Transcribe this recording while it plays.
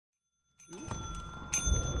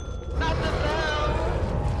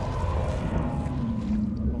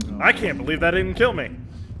I can't believe that didn't kill me.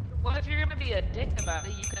 Well, if you're gonna be a dick about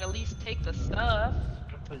it, you could at least take the stuff.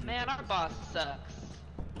 Man, our boss sucks.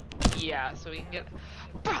 Yeah, so we can get...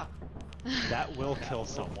 Bro! That will kill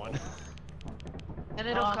someone. And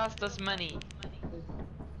it'll cost us money.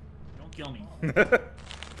 Don't kill me.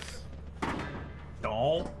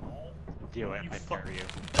 Don't. Do it, You I fuck- dare you.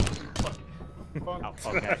 Fuck. Oh,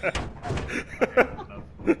 okay.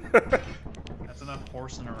 That's enough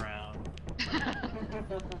horsing around.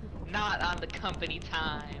 Not on the company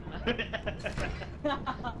time.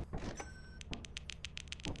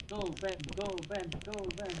 Go, Ben, go, Ben, go,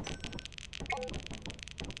 Ben.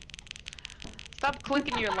 Stop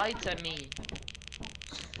clicking your lights at me.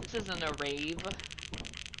 This isn't a rave.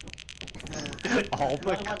 All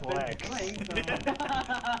the Not what Ben's clicks. playing, so.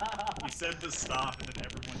 You said to stop, and then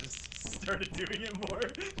everyone just started doing it more.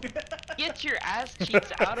 Get your ass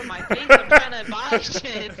cheeks out of my face, I'm trying to buy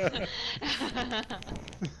shit.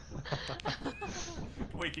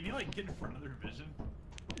 Wait, can you like get in front of their vision?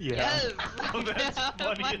 Yeah. Yes! Oh, that's Get out of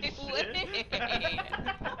funny my as shit. way.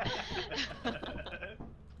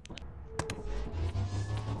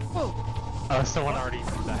 Whoa! Oh, someone already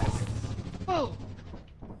did that. Whoa!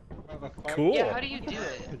 Cool. Yeah, how do you do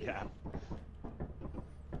it? Yeah.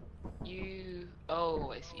 You...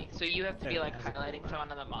 Oh, I see. So you have to be like highlighting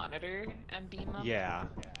someone on the monitor and beam them? Yeah.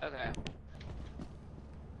 Okay.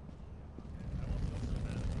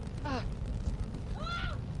 Ah.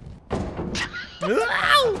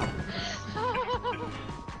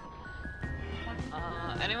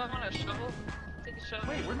 Anyone want a shovel? Take a shovel.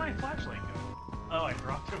 Wait, where'd my flashlight go? Oh, I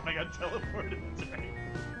dropped it when I got teleported. That's right.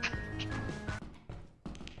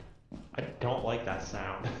 I don't like that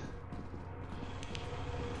sound.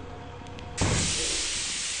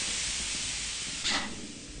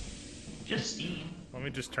 Just steam. Let me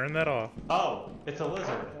just turn that off. Oh, it's a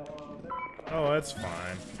lizard. Oh, that's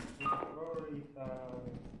fine.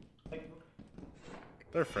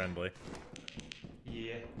 They're friendly.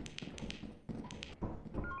 Yeah.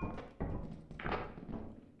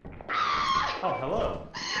 Oh, hello.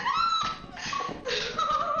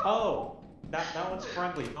 Oh, that one's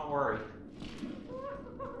friendly. Don't worry.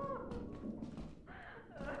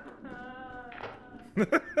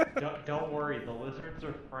 Don't worry. The lizards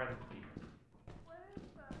are friendly. What is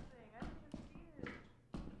that thing?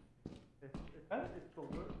 I don't even see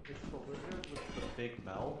it. It's the lizard with the big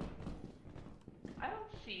mouth. I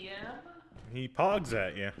don't see him. He pogs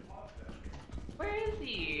at you. Where is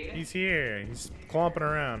he? He's here. He's clomping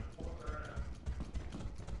around.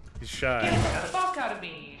 He's shy. Get the fuck out of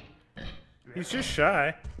me! He's just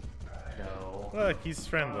shy. No. Look, he's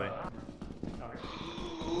friendly.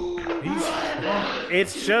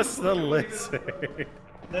 It's just the lizard.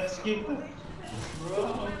 Let's keep it.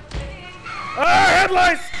 Ah,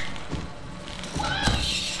 headlights!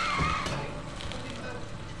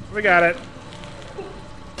 We got it.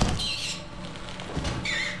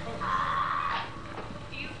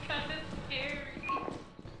 He's kinda scary.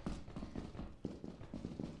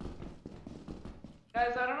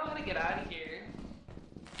 Guys, I don't know how to get out of here.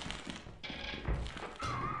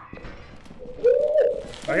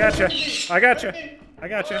 I gotcha. I gotcha. I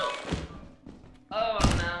gotcha. Oh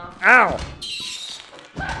no. Ow!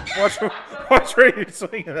 Watch where you're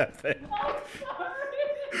swinging that thing.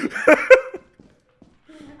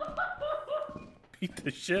 Beat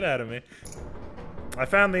the shit out of me. I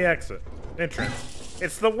found the exit. Entrance.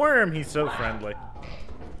 It's the worm, he's so friendly.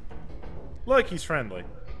 Look, he's friendly.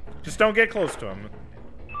 Just don't get close to him.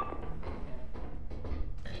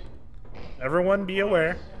 Everyone be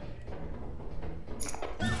aware.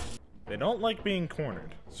 They don't like being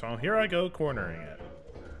cornered, so here I go cornering it.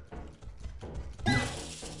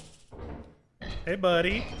 Hey,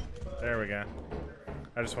 buddy. There we go.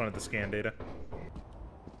 I just wanted the scan data.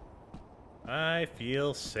 I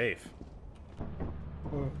feel safe.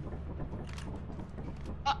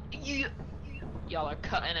 Y'all are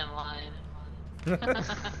cutting in line.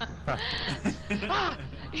 Ah,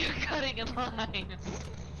 you're cutting in line.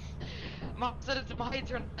 Mom said it's my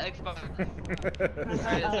turn to Xbox.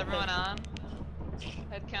 Alright, is everyone on?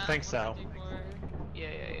 Head count? Think so. 1, 2, 3, 4.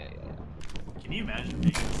 Yeah. Can you imagine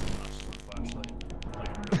being this much with a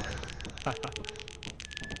flashlight? Like, really?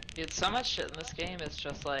 Dude, so much shit in this game is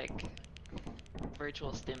just like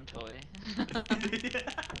virtual stim toy.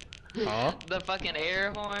 Huh? The fucking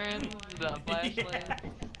air horns, the flashlights,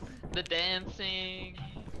 the dancing.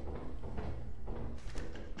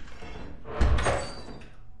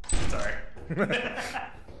 Sorry.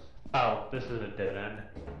 Oh, this is a dead end.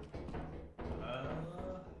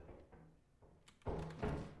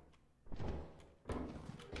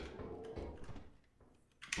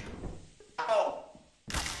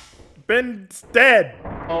 Ben's dead!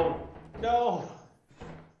 Oh, no!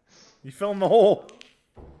 You fell in the hole.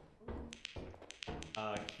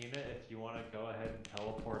 Kina, if you want to go ahead and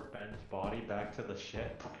teleport Ben's body back to the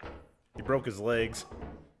ship. He broke his legs.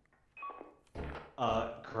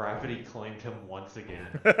 Gravity claimed him once again.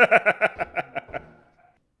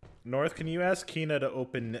 North, can you ask Kina to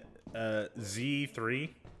open Z3?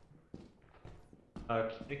 Kina,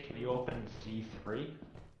 can you open Z3?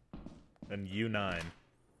 And U9.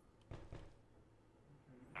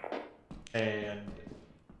 And...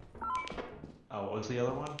 what was the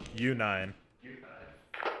other one? U9.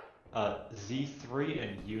 Z3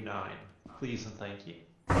 and U9. Please and thank you.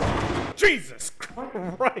 Jesus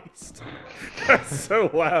Christ! That's so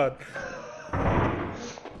loud.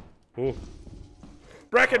 Ooh.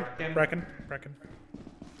 Bracken! Bracken.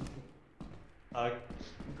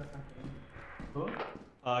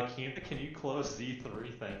 Kina, can you close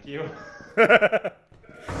Z3? Thank you.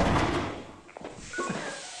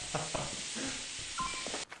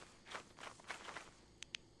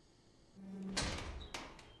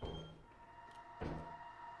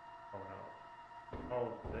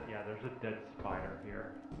 Yeah, there's a dead spider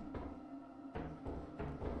here.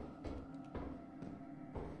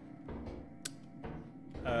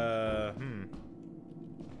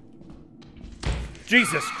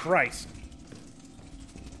 Jesus Christ!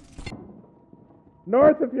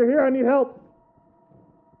 North, if you're here, I need help!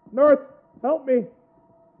 North, help me!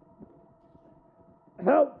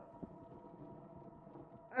 Help!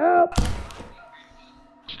 Help!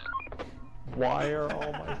 Why are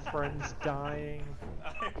all my friends dying?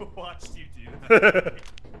 I watched you do that.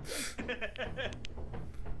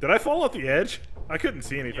 Did I fall off the edge? I couldn't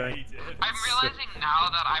see anything. Yeah, you did. I'm realizing now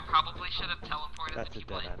that I probably should have teleported That's the a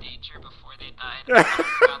people dead in end. danger before they died. I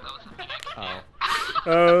forgot that was a thing. Oh.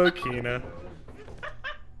 Oh, Kina.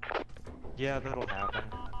 Yeah, that'll happen.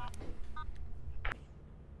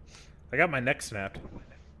 I got my neck snapped.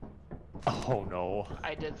 Oh no.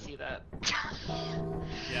 I did see that.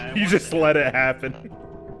 Yeah, You just let it happen.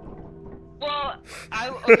 Well,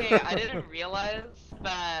 I didn't realize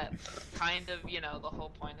that kind of, you know, the whole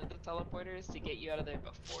point of the teleporter is to get you out of there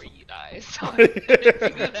before you die, so I didn't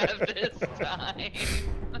do that this time.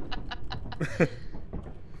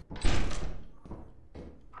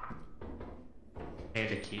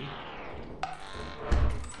 And a key.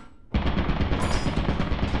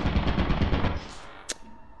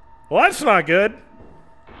 Well, that's not good.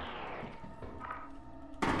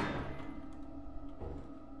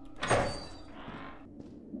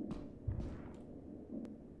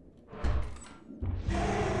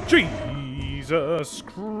 Jesus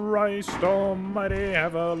Christ Almighty,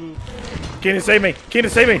 have a... Can you save me? Can you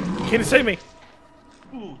save me? Can you save me?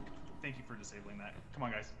 Ooh, thank you for disabling that. Come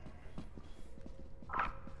on, guys.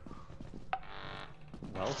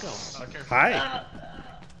 Welcome. Careful. Hi.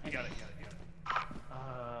 You got it.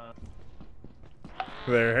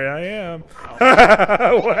 There I am.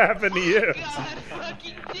 What happened to you? God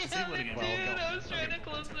fucking damn it, again. dude! I was trying to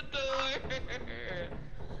close the door.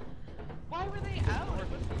 Why were they out? It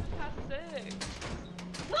wasn't even past 6.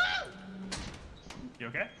 You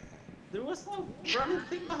okay? There was no running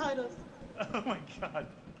thing behind us. Oh my god.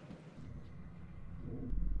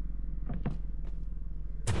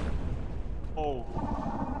 Oh.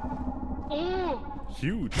 Oh!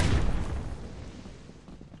 Huge.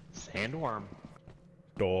 Sandworm.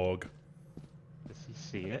 Dog. Does he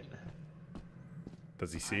see it?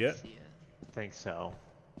 Does he see it? I think so.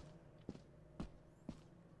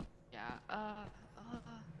 Yeah,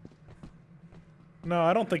 No,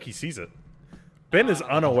 I don't think he sees it. Ben is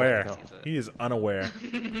unaware. no. He is unaware.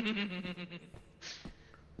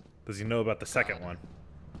 Does he know about the second one?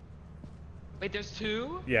 Wait, there's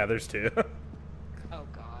 2? Yeah, there's 2. Oh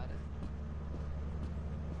god.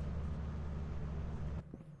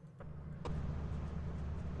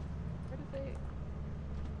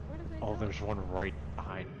 Where did they Oh, go? there's one right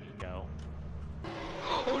behind me. Go.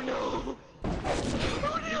 Oh no!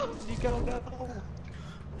 Oh no! You go no.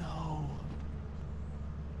 No.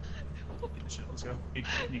 Shit, let's go. You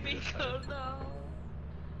can do this. Miko, no!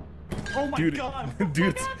 Oh my Dude, god!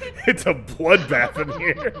 dude, it's a bloodbath in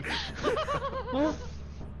here.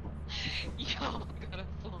 Y'all gotta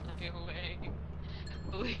fly away.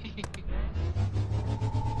 Please.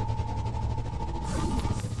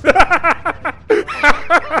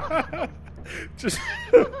 Just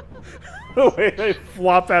the way they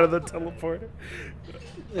flop out of the teleporter.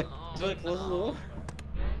 Oh, Do I close the door?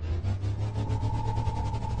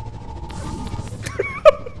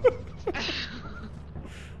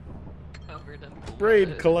 Covered in blood.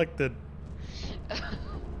 Braid collected.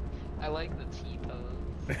 I like the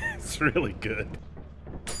T-pose. It's really good.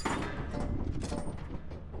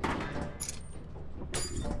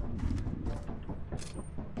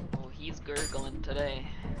 today?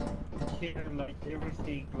 Here, like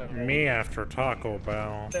everything, like Me after Taco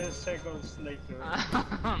Bell. 10 seconds later.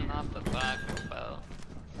 Not the Taco Bell.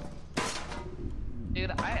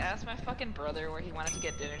 Dude, I asked my fucking brother where he wanted to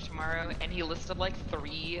get dinner tomorrow, and he listed like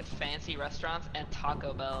 3 fancy restaurants and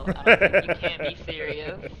Taco Bell. And I'm like, you can't be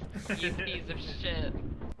serious, you piece of shit.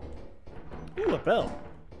 Ooh, a bell.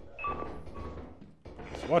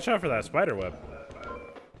 Watch out for that spider web.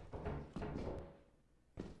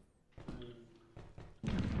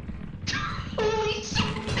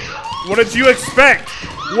 What did you expect?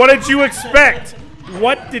 What did you expect?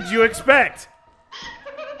 What did you expect?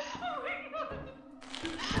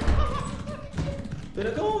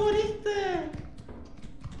 Pero cómo moriste?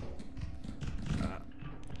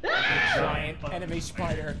 Giant enemy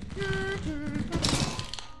spider.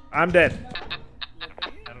 I'm dead.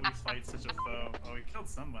 How do we fight such a foe? Oh, we killed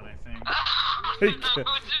someone, I think. No,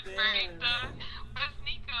 just freaked out. Where's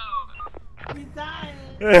Nico? We died!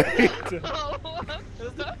 Oh, I'm It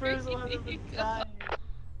was the first one that was dying.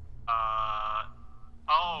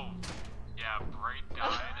 Oh. Yeah, Braid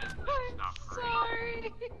died, and it's not Braid. Sorry.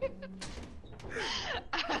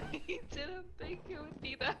 I didn't think it would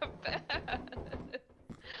be that bad.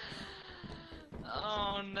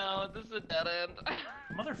 Oh no, this is a dead end.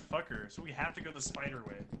 Motherfucker, so we have to go the spider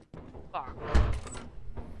way. Fuck.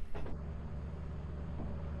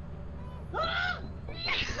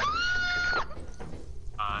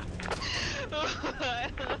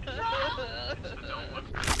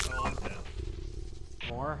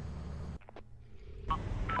 More?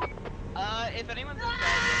 If anyone's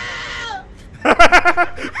inside, I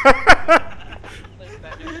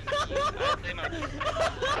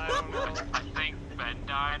don't know. I think Ben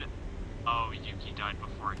died. Oh, Yuki died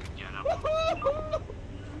before I could get him.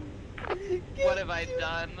 What have I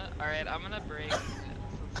done? Alright, I'm gonna bring some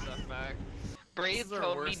stuff back. Braid is our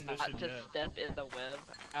told me worst not mission to yet. step in the web,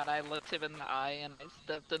 and I looked him in the eye and I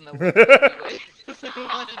stepped in the web anyways. I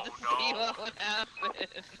wanted to see what would happen.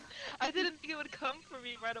 I didn't think it would come for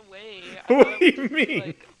me right away. I What thought do it you would just be, mean?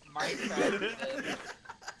 like, Minecraft shit.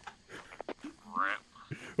 Rip.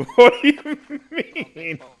 What do you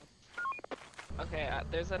mean? Okay,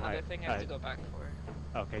 there's another Alright, thing I have to alright. go back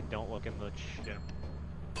for. Okay, don't look in the ship.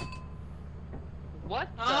 What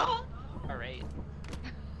the? Huh? Alright.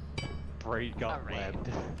 Braid got Alright.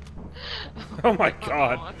 webbed. Oh my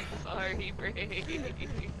god. Oh, I'm sorry, Braid.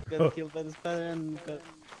 Got killed by the spider and got...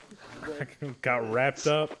 Got wrapped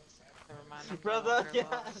up. Never mind, I'm no Brother, longer yeah.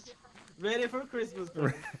 lost. Ready for Christmas,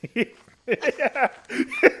 bro. Yeah.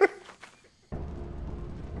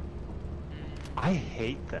 I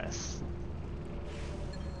hate this.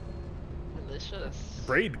 Delicious.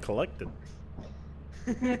 Braid collected.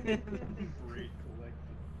 Braid collected.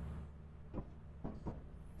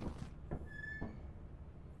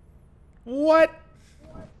 What?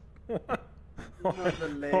 Not the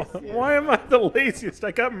laziest. Why am I the laziest?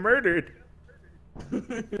 I got murdered.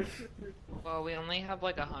 Well, we only have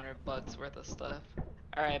like $100 worth of stuff.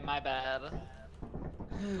 Alright, my bad.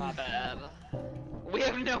 My bad. We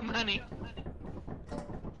have no money.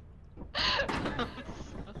 I'm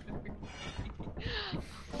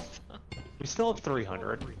We still have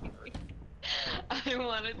 300. sorry. I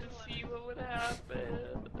wanted to see what would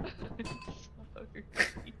happen. I'm sorry.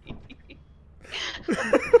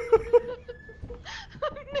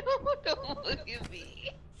 No, don't look at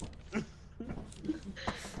me.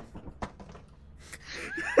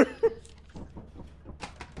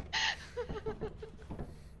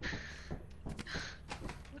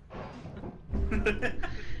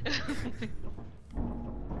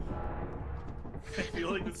 I feel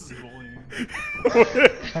like this is bullying.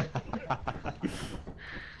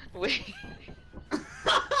 Wait.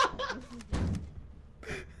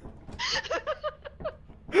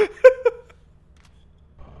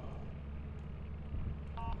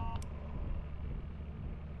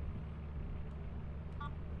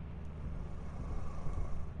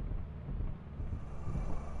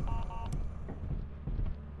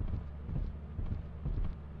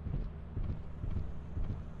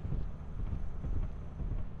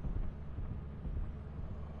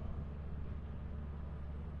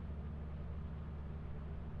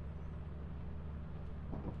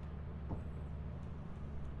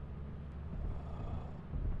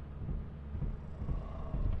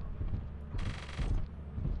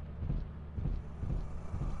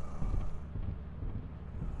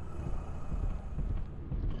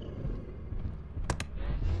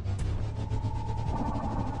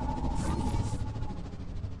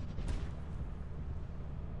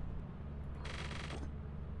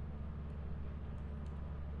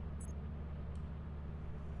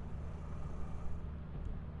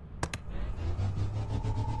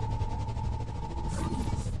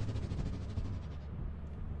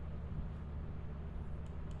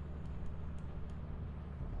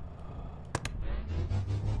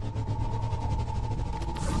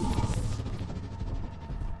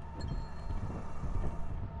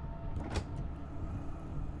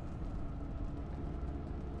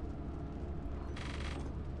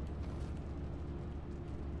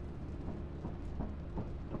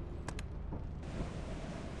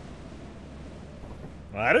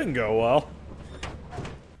 That didn't go well.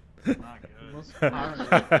 Not good. Almost I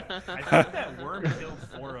fine. think that worm killed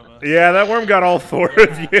 4 of us. Yeah, that worm got all 4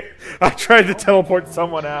 of you. I tried to teleport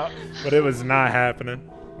someone out, but it was not happening.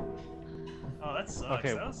 Oh, that sucks.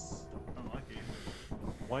 Okay. That was unlucky.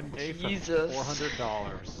 One day for Jesus.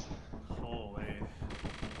 $400. Holy.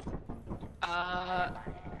 I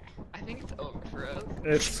think it's over for us.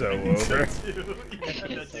 It's so over. Dude,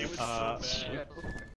 yeah, that day was so bad. Shit.